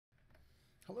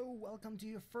Hello, welcome to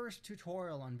your first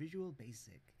tutorial on Visual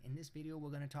Basic. In this video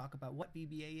we're going to talk about what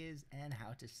VBA is and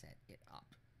how to set it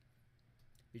up.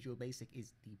 Visual Basic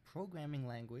is the programming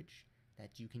language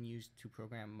that you can use to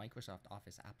program Microsoft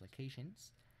Office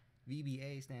applications.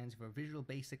 VBA stands for Visual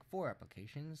Basic for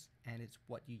Applications, and it's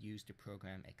what you use to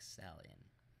program Excel in.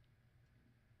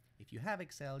 If you have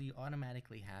Excel, you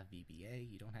automatically have VBA.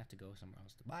 You don't have to go somewhere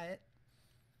else to buy it.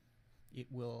 It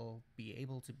will be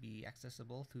able to be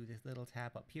accessible through this little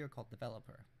tab up here called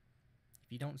Developer.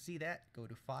 If you don't see that, go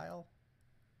to File,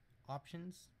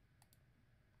 Options,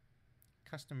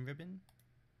 Custom Ribbon,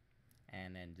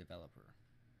 and then Developer.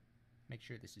 Make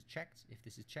sure this is checked. If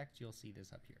this is checked, you'll see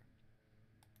this up here.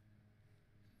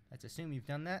 Let's assume you've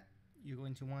done that. You're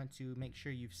going to want to make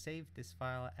sure you've saved this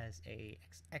file as a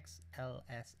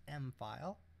XLSM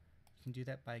file. You can do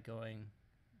that by going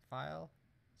File,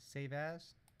 Save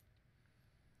As,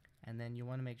 and then you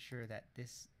want to make sure that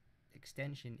this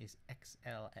extension is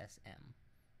XLSM.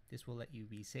 This will let you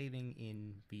be saving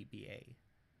in VBA.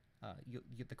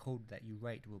 The code that you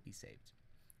write will be saved.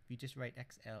 If you just write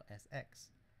XLSX,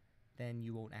 then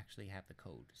you won't actually have the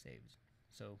code saved.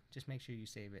 So just make sure you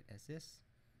save it as this.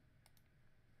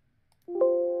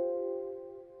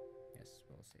 Yes,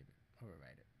 we'll save it,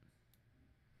 overwrite it.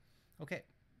 Okay,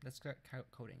 let's start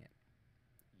coding it.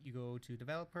 You go to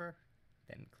Developer,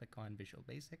 then click on Visual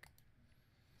Basic,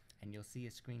 and you'll see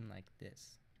a screen like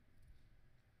this.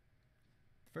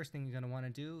 The first thing you're going to want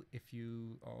to do if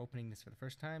you are opening this for the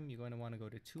first time, you're going to want to go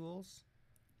to Tools,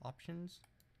 Options,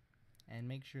 and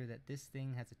make sure that this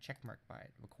thing has a check mark by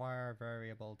it, Require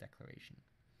Variable Declaration.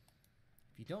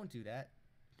 If you don't do that,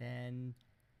 then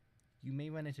you may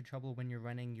run into trouble when you're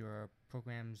running your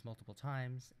programs multiple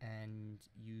times and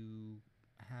you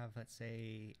have, let's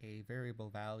say, a variable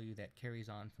value that carries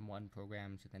on from one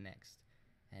program to the next,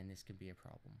 and this can be a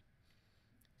problem.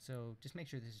 So just make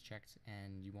sure this is checked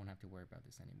and you won't have to worry about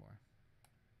this anymore.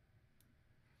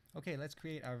 Okay, let's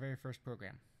create our very first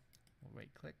program. We'll right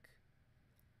click,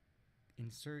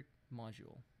 Insert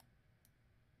Module.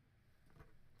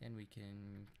 Then we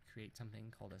can create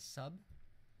something called a sub,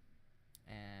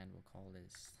 and we'll call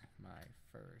this my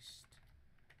first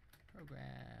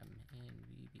program in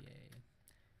VBA.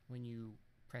 When you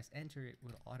press enter, it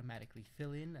will automatically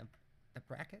fill in the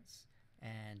brackets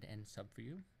and end sub for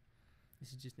you.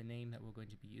 This is just the name that we're going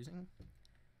to be using,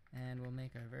 and we'll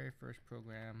make our very first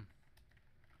program.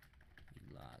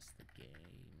 You lost the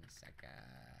game, sucker.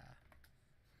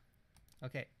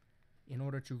 Okay, in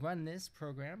order to run this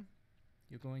program,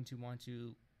 you're going to want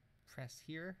to press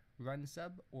here, Run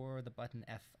Sub, or the button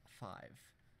F5.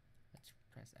 Let's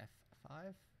press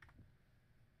F5.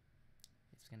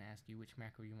 It's going to ask you which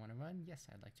macro you want to run. Yes,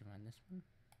 I'd like to run this one.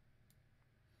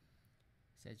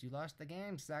 It says you lost the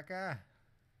game, sucker.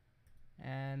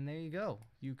 And there you go.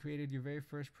 You created your very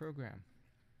first program.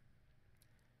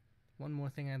 One more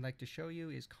thing I'd like to show you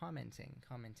is commenting.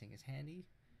 Commenting is handy.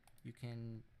 You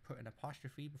can put an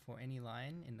apostrophe before any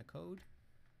line in the code.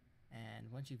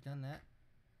 And once you've done that,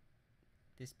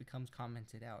 this becomes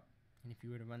commented out. And if you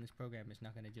were to run this program, it's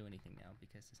not going to do anything now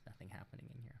because there's nothing happening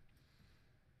in here.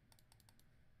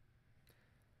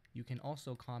 You can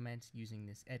also comment using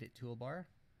this edit toolbar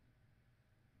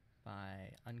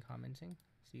by uncommenting.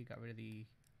 So you got rid of the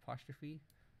apostrophe,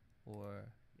 or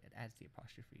it adds the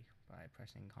apostrophe by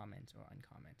pressing comment or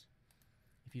uncomment.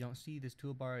 If you don't see this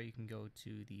toolbar, you can go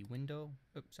to the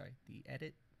the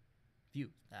edit,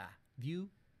 view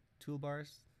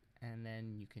toolbars, and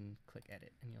then you can click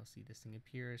edit and you'll see this thing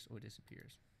appears or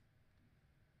disappears.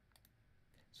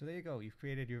 So there you go, you've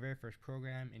created your very first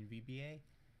program in VBA,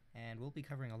 and we'll be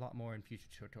covering a lot more in future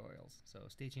tutorials, so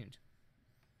stay tuned.